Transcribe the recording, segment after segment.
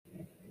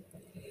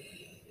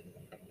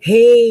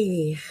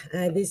Hey,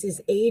 this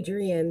is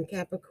Adrienne,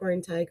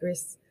 Capricorn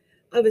Tigress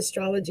of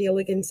Astrology.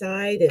 Look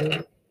inside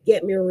and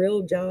get me a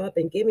real job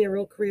and give me a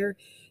real career.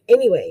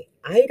 Anyway,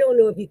 I don't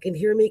know if you can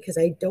hear me because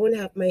I don't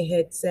have my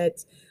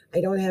headsets.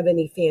 I don't have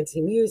any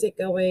fancy music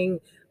going.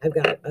 I've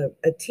got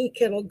a tea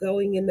kettle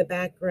going in the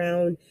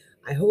background.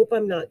 I hope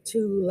I'm not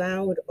too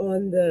loud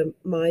on the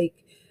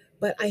mic,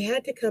 but I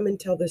had to come and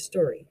tell the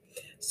story.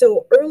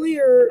 So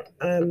earlier,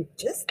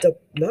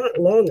 not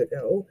long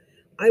ago,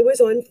 I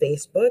was on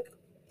Facebook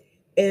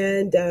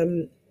and,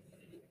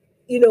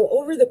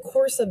 over the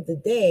course of the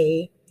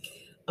day,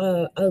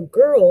 a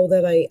girl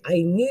that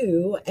I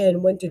knew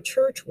and went to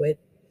church with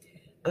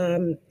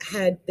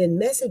had been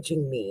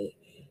messaging me.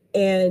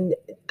 And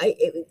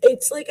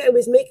it's like I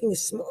was making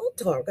small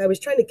talk. I was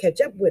trying to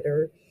catch up with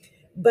her,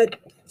 but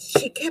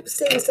she kept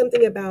saying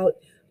something about,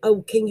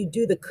 "Oh, can you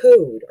do the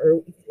code?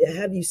 Or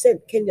have you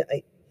sent, can you,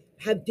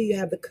 do you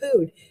have the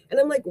code?" And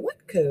I'm like,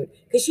 "What code?"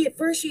 Because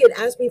she had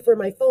asked me for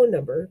my phone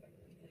number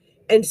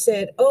and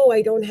said, "Oh,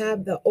 I don't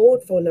have the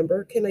old phone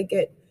number. Can I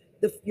get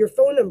your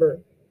phone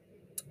number?"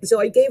 So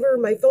I gave her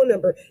my phone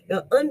number.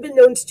 Now,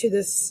 unbeknownst to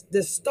this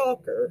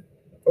stalker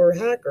or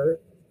hacker,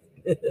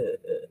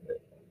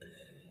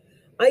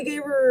 I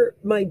gave her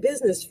my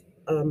business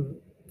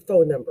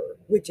phone number,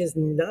 which is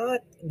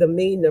not the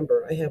main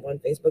number I have on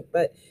Facebook,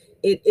 but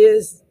it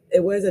is.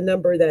 It was a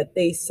number that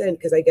they sent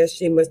because I guess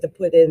she must have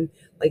put in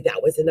like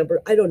that was the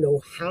number. I don't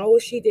know how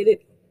she did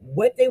it,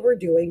 what they were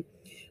doing,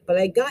 but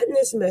I gotten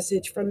this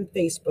message from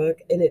Facebook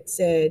and it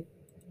said,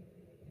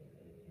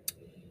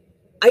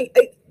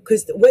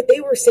 because what they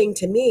were saying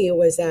to me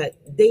was that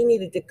they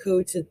needed the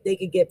code so they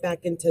could get back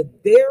into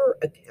their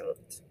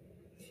account.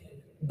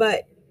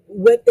 But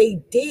what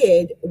they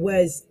did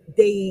was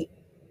they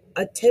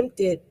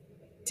attempted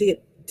to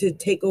to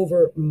take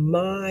over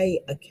my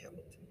account.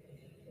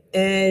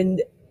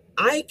 And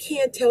I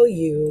can't tell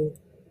you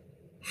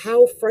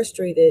how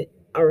frustrated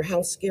or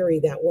how scary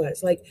that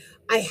was. Like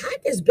I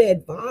had this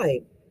bad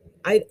vibe.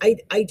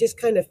 I just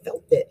kind of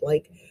felt it.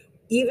 Like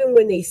even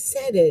when they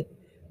said it,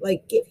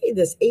 like give you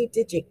this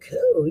 8-digit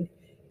code,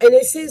 and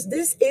it says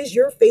this is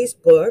your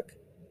Facebook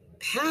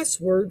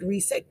password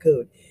reset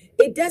code.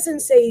 It doesn't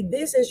say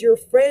this is your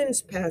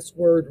friend's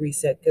password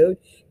reset code.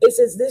 It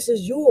says this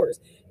is yours.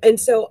 And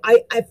so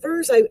I at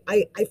first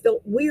I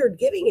felt weird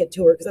giving it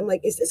to her because I'm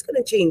like, is this going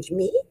to change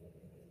me?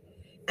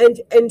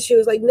 And she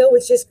was like, no,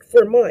 it's just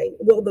for mine.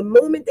 Well, the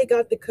moment they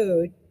got the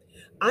code,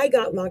 I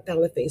got locked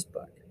out of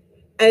Facebook.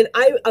 And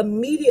I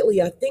immediately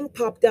a thing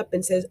popped up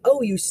and says,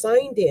 "Oh, you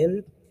signed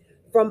in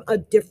from a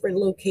different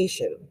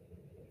location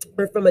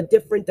or from a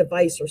different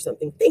device or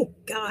something." Thank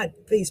God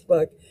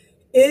Facebook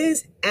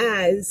is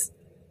as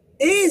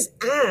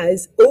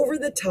as over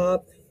the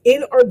top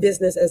in our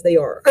business as they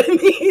are.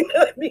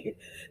 I mean,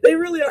 they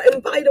really are.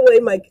 And by the way,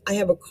 Mike, I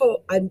have a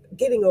call. I'm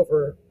getting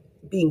over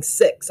being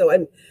sick, so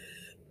I'm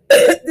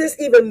this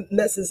even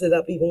messes it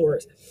up even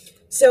worse.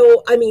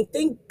 So, I mean,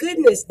 thank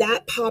goodness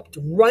that popped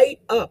right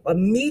up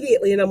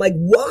immediately. And I'm like,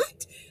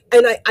 what?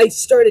 And I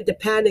started to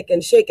panic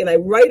and shake. And I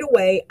right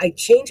away, I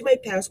changed my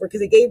password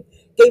because it gave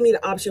me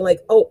the option like,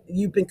 oh,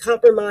 you've been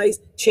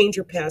compromised, change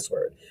your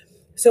password.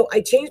 So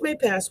I changed my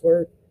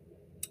password.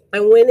 I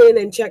went in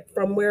and checked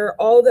from where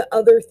all the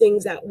other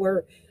things that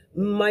were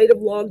might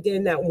have logged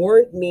in that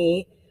weren't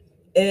me,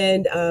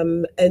 and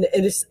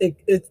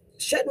it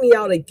shut me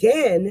out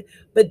again.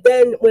 But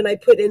then when I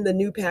put in the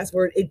new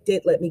password, it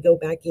did let me go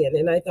back in,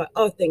 and I thought,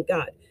 oh, thank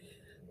God.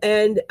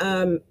 And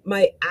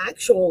my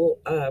actual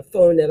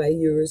phone that I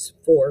use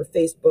for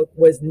Facebook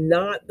was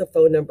not the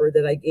phone number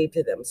that I gave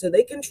to them, so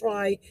they can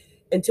try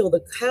until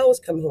the cows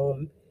come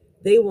home.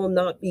 They will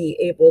not be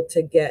able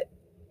to get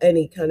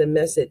any kind of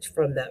message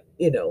from that.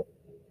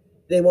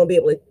 They won't be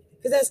able to,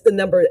 because that's the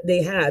number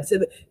they have. So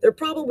they're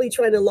probably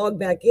trying to log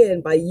back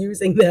in by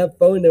using that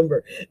phone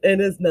number,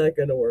 and it's not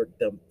going to work,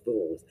 dumb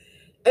fools.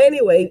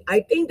 Anyway, I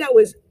think that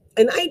was,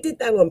 and I did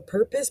that on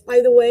purpose,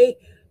 by the way.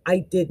 I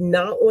did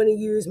not want to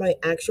use my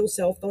actual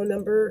cell phone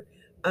number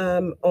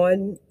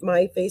on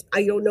my face.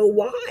 I don't know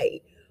why,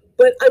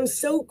 but I'm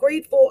so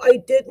grateful I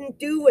didn't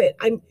do it.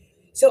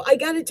 So I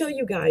got to tell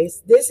you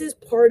guys, this is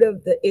part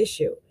of the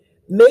issue.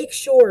 Make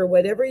sure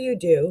whatever you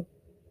do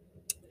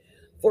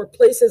for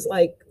places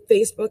like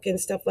Facebook and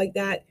stuff like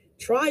that,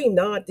 try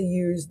not to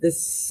use the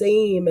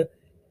same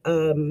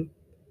um,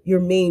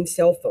 your main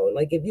cell phone.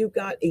 Like if you've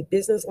got a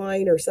business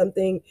line or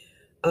something,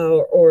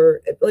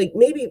 or like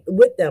maybe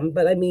with them,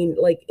 but I mean,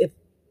 like if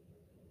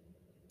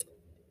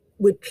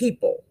with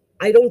people,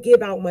 I don't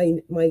give out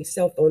my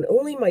cell phone.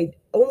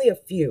 Only a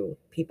few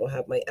people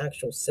have my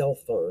actual cell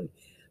phone.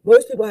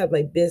 Most people have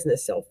my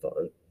business cell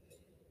phone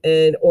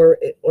and or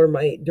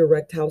my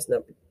direct house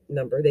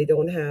number. They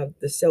don't have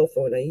the cell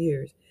phone I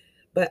use.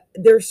 But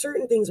there are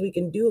certain things we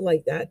can do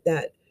like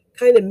that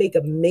kind of make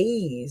a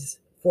maze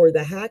for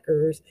the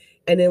hackers.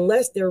 And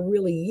unless they're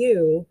really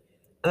you,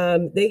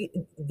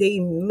 they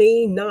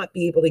may not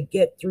be able to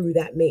get through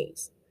that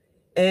maze.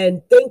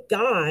 And thank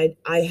God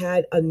I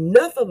had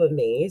enough of a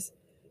maze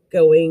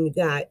going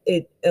that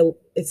it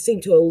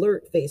seemed to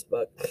alert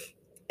Facebook.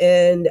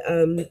 And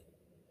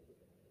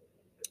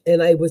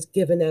and I was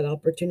given that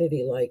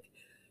opportunity, like,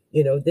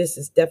 this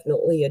is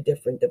definitely a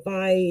different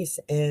device,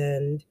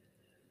 and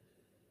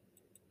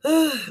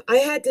I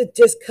had to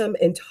just come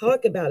and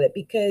talk about it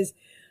because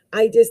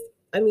I just,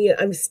 I mean,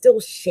 I'm still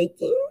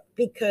shaking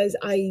because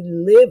I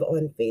live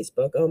on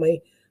Facebook.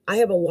 I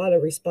have a lot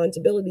of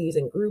responsibilities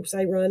and groups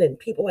I run and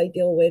people I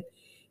deal with.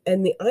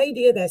 And the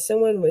idea that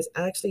someone was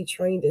actually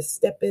trying to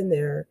step in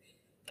there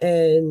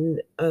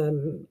and,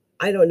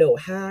 I don't know,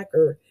 hack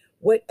or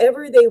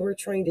whatever they were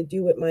trying to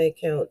do with my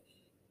account,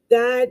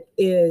 that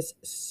is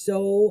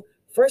so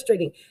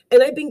frustrating.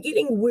 And I've been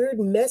getting weird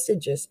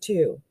messages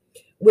too,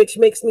 which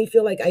makes me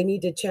feel like I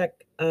need to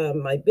check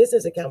my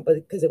business account, but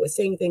because it was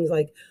saying things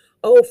like,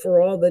 "Oh,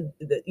 for all the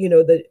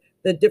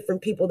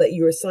different people that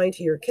you assigned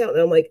to your account,"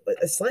 and I'm like,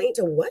 "Assigned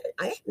to what?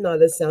 I have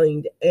not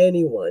assigned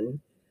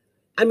anyone.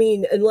 I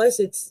mean, unless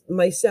it's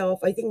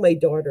myself. I think my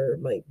daughter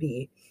might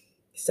be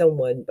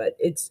someone, but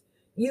it's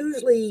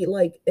usually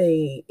like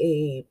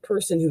a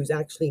person who's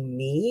actually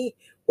me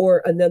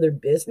or another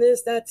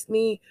business that's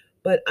me,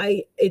 but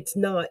I it's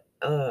not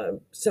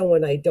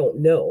someone I don't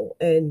know,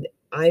 and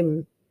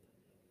I'm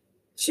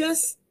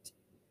just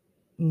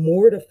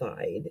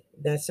mortified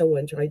that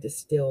someone tried to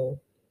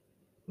steal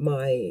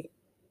my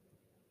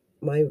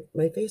my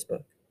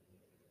Facebook.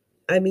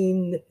 I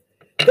mean,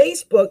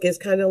 Facebook is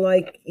kind of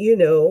like,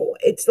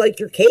 it's like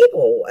your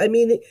cable. I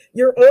mean,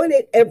 you're on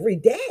it every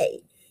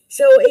day.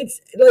 So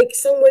it's like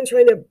someone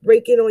trying to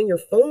break in on your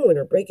phone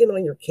or break in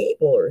on your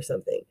cable or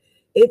something.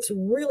 It's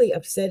really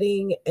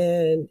upsetting,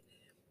 and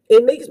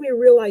it makes me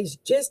realize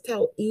just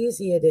how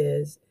easy it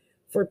is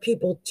for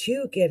people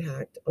to get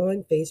hacked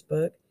on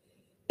Facebook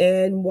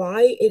and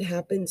why it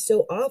happens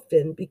so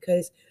often,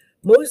 because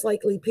most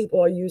likely people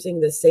are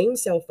using the same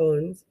cell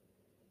phones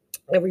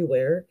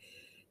everywhere.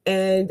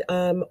 And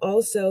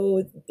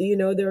also,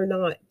 they're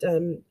not,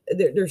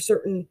 there's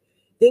certain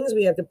things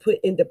we have to put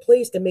into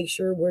place to make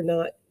sure we're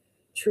not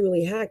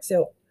truly hacked.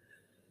 So,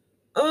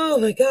 oh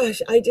my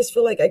gosh, I just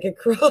feel like I could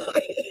cry.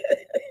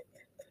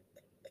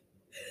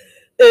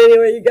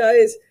 Anyway, you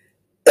guys,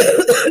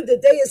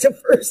 today is the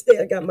first day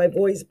I got my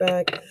voice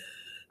back.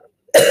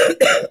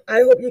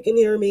 I hope you can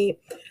hear me.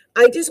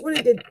 I just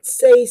wanted to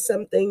say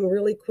something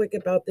really quick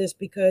about this,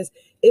 because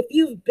if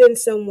you've been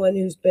someone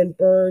who's been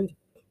burned,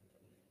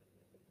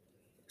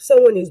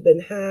 someone who's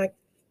been hacked,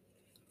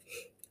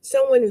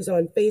 someone who's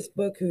on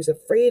Facebook who's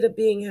afraid of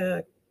being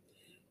hacked,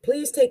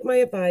 please take my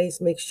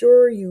advice. Make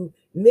sure you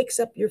mix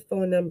up your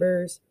phone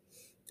numbers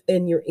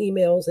and your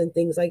emails and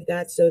things like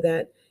that so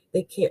that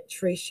they can't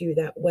trace you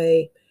that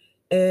way.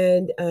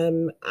 And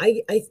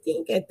I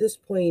think at this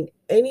point,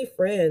 any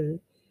friend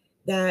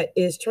that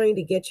is trying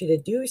to get you to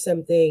do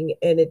something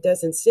and it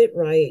doesn't sit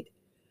right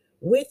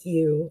with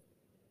you,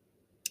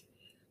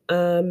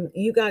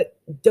 you got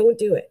don't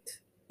do it.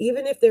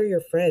 Even if they're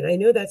your friend. I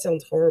know that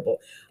sounds horrible.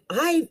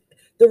 I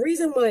The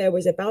reason why I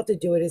was about to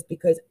do it is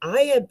because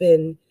I have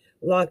been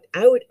locked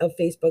out of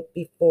Facebook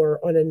before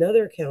on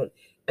another account,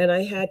 and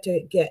I had to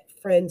get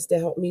friends to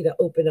help me to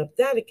open up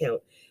that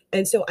account.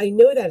 And so I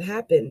know that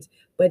happens,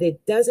 but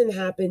it doesn't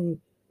happen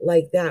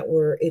like that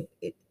where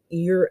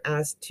you're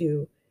asked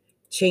to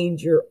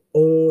change your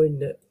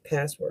own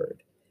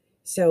password.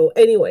 So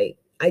anyway,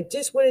 I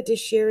just wanted to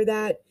share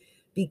that.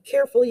 Be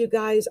careful, you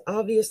guys.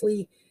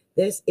 Obviously,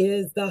 this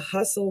is the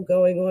hustle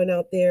going on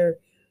out there.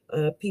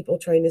 People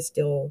trying to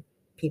steal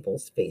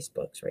people's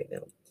Facebooks right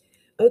now.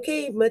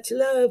 Okay, much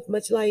love,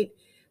 much light,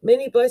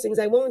 many blessings.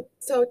 I won't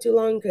talk too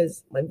long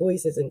because my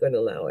voice isn't going to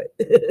allow it.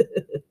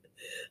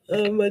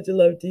 Much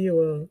love to you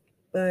all.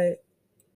 Bye.